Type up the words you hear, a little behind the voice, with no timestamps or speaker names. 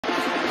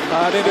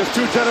I think there's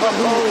two gentlemen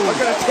who are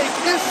going to take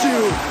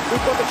issue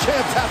with what the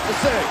champs have to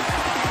say.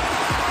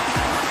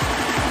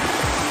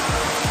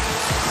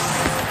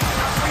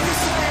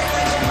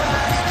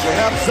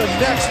 Perhaps the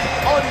next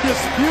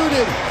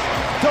undisputed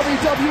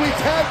WWE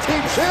Tag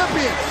Team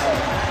Champions.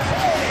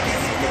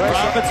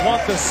 Profits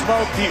want the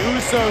smoke. The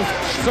Usos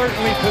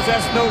certainly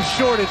possess no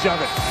shortage of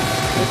it.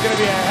 It's going to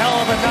be a hell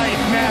of a night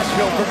in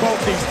Nashville for both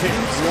these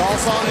teams. We all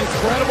saw an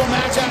incredible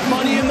match at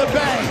Money in the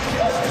Bank.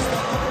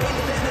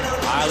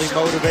 Highly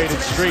motivated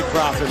Street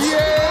Profits.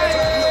 Yeah!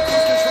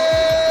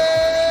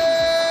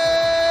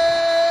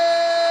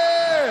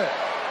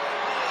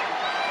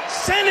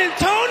 San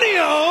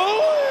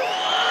Antonio!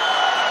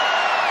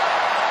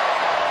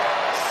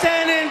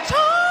 San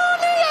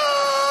Antonio!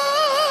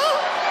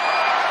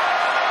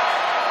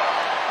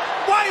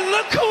 Why,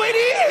 look who it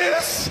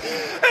is!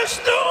 It's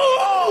the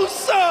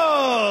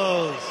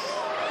Usos!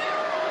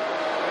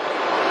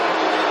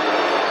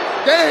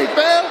 Dang,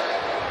 fam.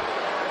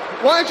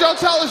 Why didn't y'all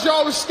tell us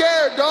y'all was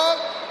scared, dog?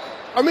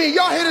 I mean,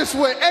 y'all hit us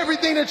with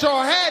everything that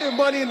y'all had in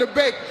Money in the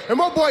Bank, and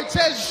my boy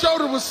Ted's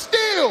shoulder was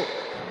still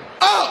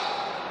up.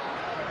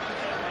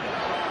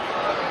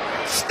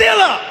 Still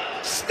up!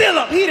 Still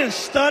up! He didn't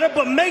stutter,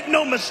 but make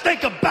no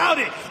mistake about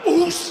it,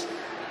 Oos!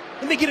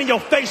 Let me get in your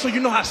face so you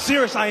know how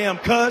serious I am,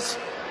 cuz.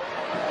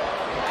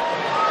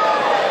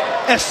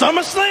 At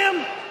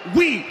SummerSlam,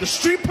 we, the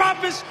Street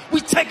Profits,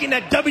 we taking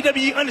that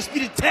WWE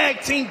Undisputed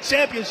Tag Team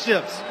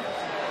Championships.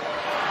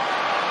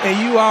 And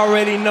you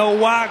already know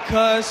why,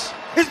 cuz.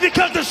 It's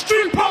because the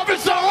Street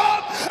Profits are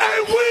up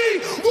and we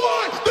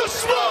want the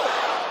smoke!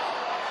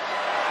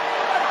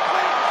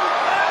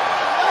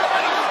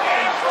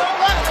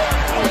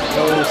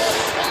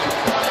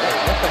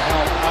 What the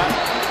hell?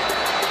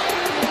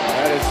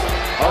 That is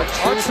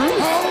our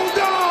truth. Hold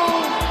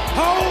on!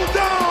 Hold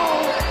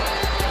on!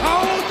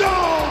 Hold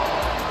on!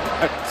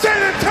 San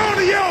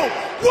Antonio,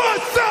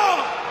 what's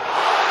up?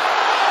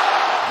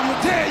 I'm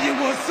gonna tell you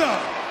what's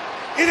up.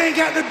 It ain't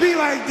got to be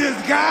like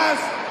this, guys.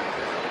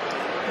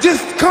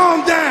 Just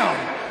calm down.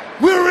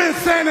 We're in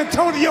San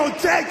Antonio,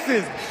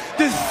 Texas,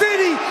 the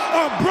city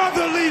of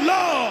brotherly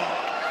love.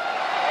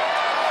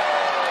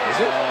 Is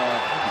it?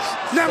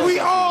 Now, we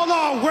all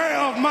are aware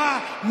of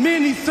my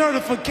many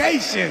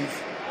certifications.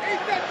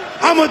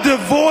 I'm a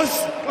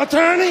divorce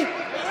attorney.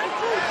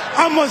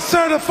 I'm a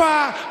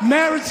certified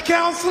marriage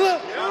counselor.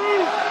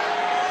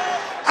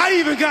 I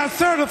even got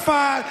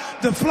certified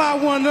to fly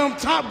one of them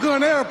Top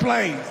Gun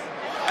airplanes.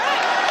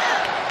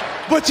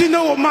 But you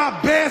know what my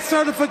best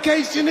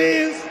certification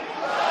is?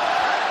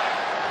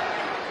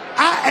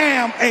 I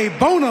am a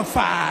bona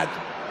fide,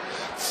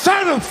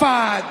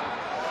 certified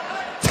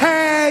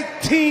tag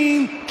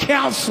team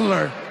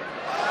counselor.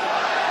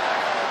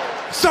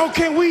 So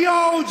can we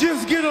all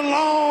just get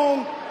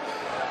along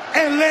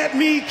and let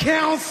me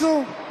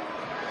counsel?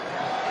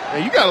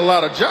 Hey, you got a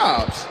lot of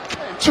jobs.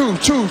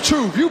 Truth.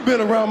 You've been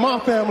around my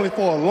family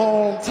for a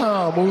long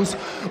time, Moose.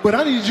 But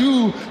I need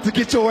you to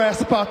get your ass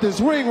up out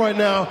this ring right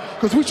now,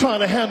 because we're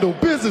trying to handle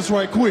business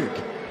right quick.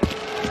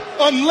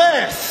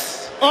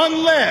 Unless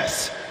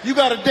you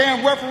got a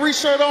damn referee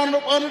shirt on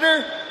up under there,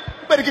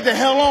 you better get the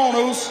hell on,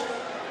 Oos.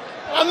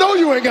 I know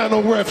you ain't got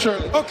no ref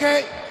shirt.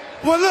 Okay.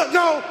 Well, look,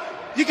 no,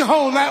 you can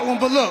hold that one,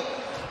 but look,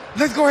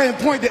 let's go ahead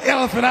and point the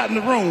elephant out in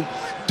the room.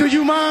 Do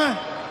you mind?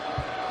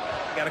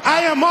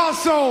 I am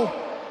also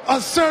a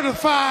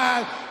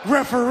certified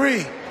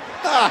referee.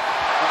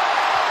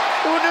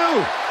 Who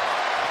knew?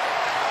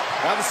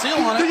 Got the seal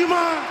on Do it. you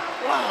mind?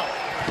 Wow.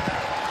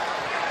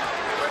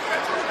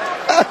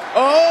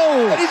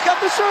 Oh! And he's got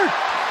the shirt.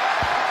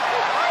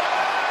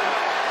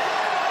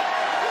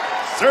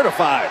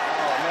 Certified.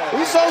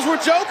 Usos were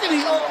joking.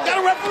 He got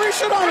a referee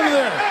shirt on over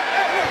there.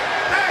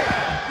 Hey,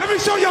 let me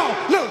show y'all.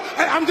 Look,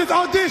 I'm just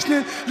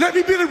auditioning. Let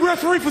me be the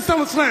referee for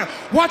SummerSlam.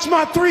 Watch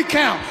my 3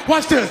 count.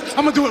 Watch this.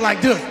 I'm going to do it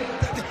like this. 1,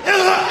 2,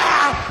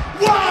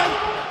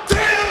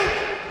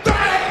 3.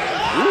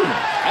 Ooh,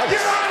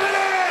 Get out of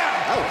there.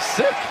 that was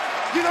sick.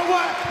 You know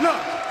what?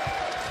 Look.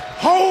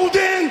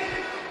 Holding.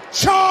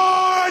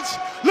 Charge.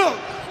 Look.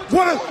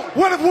 What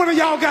if one of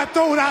y'all got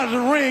thrown out of the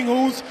ring,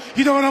 Oos?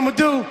 You know what I'm going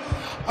to do?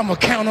 I'm going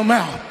to count them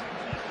out.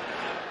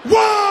 1.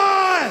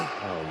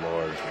 Oh,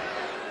 Lord.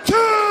 2.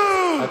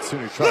 That's who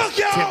trusts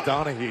Tim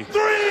Donaghy.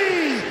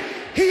 3.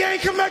 He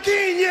ain't come back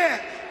in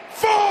yet.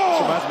 4.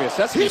 Reminds me of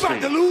Sesame He about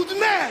Street. to lose the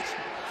match.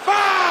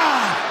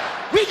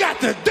 5. We got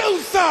to do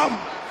something.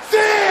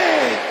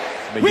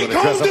 6. We gonna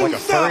gonna dress up do like a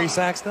furry something.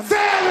 Saxton? 7.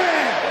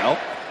 Well,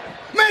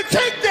 Man,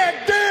 take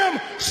that damn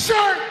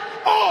shirt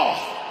off.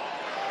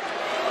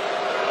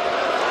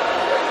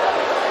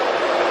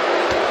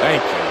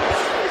 Thank you.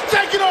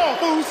 Take it off,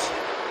 Moose.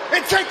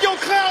 And take your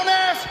clown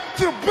ass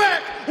to the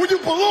back where you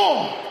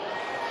belong.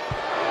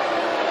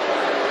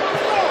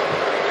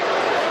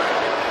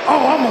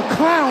 Oh, I'm a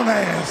clown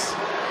ass.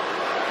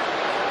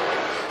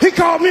 He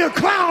called me a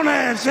clown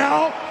ass,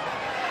 y'all.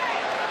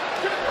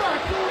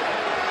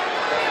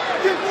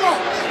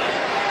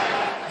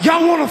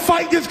 Y'all want to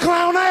fight this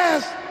clown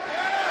ass?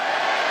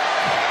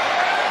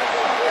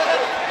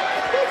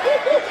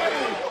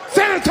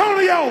 San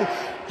Antonio,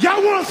 y'all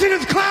want to see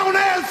this clown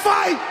ass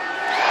fight?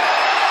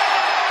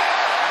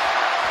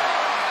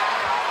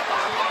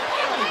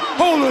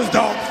 Hold us,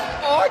 dog.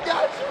 Oh, I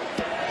got you.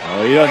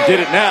 Oh, he done did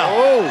it now.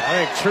 Oh.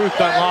 I think Truth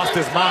done lost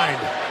his mind.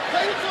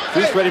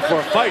 Truth's ready for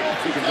a fight.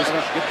 If he can just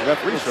get the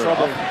referee's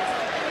trouble.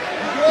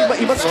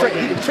 He must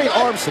train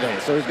arms today,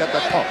 so he's got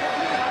that pump.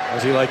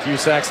 Was he like you,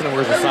 Saxon, and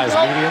wears a size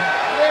medium?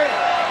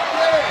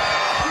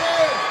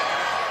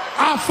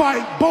 I'll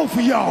fight both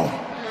of y'all.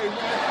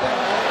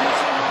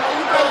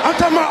 I'm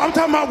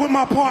talking about with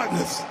my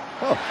partners.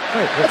 Oh,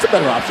 wait, that's a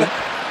better option.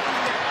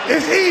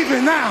 It's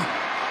even now.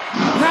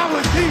 Now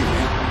it's even.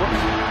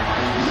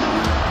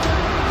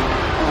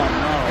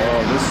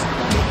 Oh,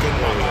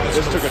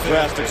 this took a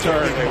drastic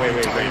turn.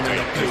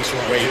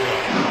 Wait.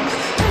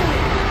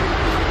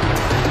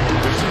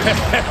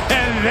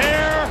 And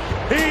there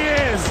he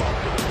is,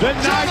 the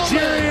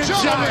Nigerian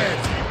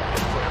Giant.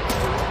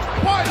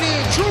 Pardon the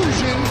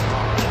intrusion,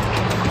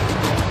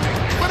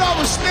 but I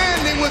was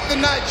standing with the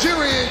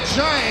Nigerian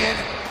Giant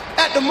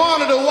at the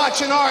monitor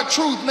watching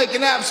R-Truth make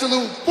an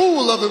absolute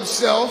fool of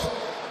himself,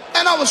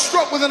 and I was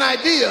struck with an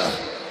idea.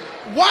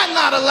 Why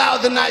not allow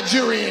the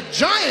Nigerian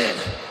Giant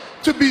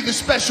to be the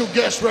special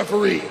guest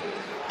referee?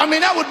 I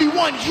mean, that would be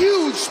one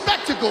huge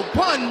spectacle,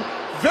 pun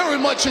very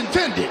much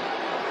intended.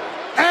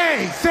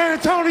 Hey, San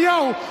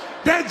Antonio,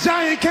 that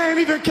Giant can't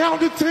even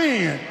count to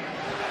 10.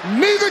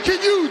 Neither can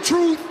you,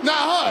 Truth.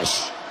 Now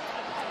hush.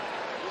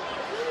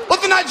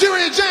 But the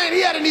Nigerian Giant,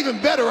 he had an even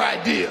better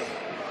idea.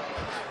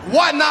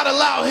 Why not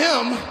allow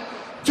him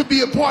to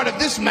be a part of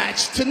this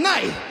match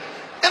tonight?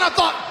 And I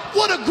thought,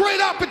 what a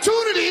great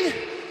opportunity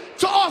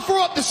to offer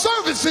up the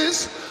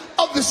services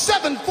of the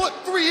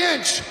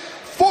 7'3",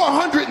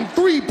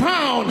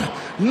 403-pound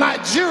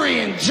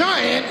Nigerian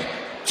Giant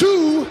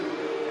to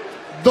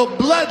the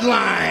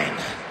bloodline.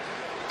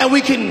 And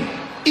we can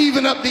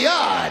even up the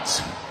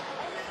odds.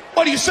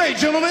 What do you say,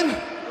 gentlemen?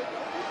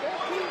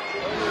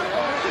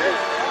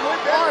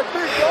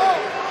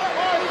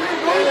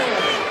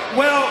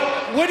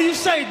 Well, what do you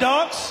say,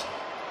 dogs?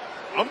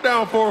 I'm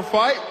down for a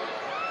fight.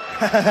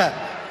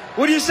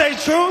 What do you say,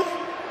 Truth?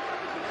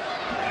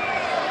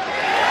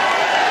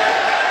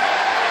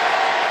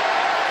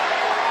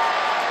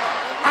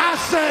 I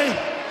say,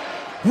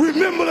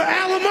 remember the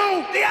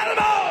Alamo? The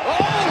Alamo!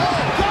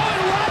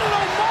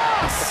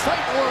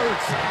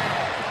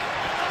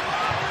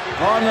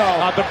 Oh no,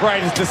 not the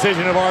brightest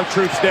decision of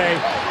R-Truth's day.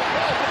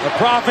 The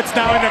Prophet's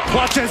now in the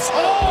clutches.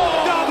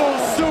 Oh! Double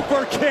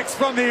super kicks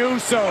from the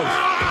Usos.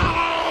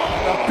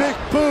 A big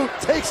boot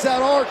takes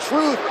out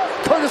R-Truth,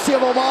 courtesy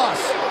of Omos.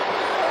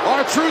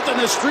 R-Truth and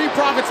the Street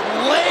Profits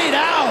laid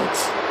out.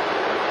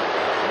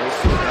 This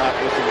is not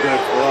looking good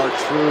for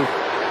R-Truth.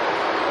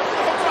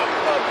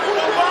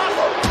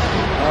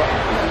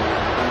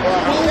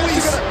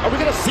 Are we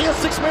gonna see a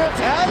six-man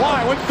tag?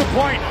 Why? What's the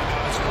point?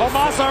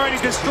 Omos already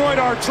destroyed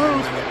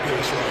R-Truth.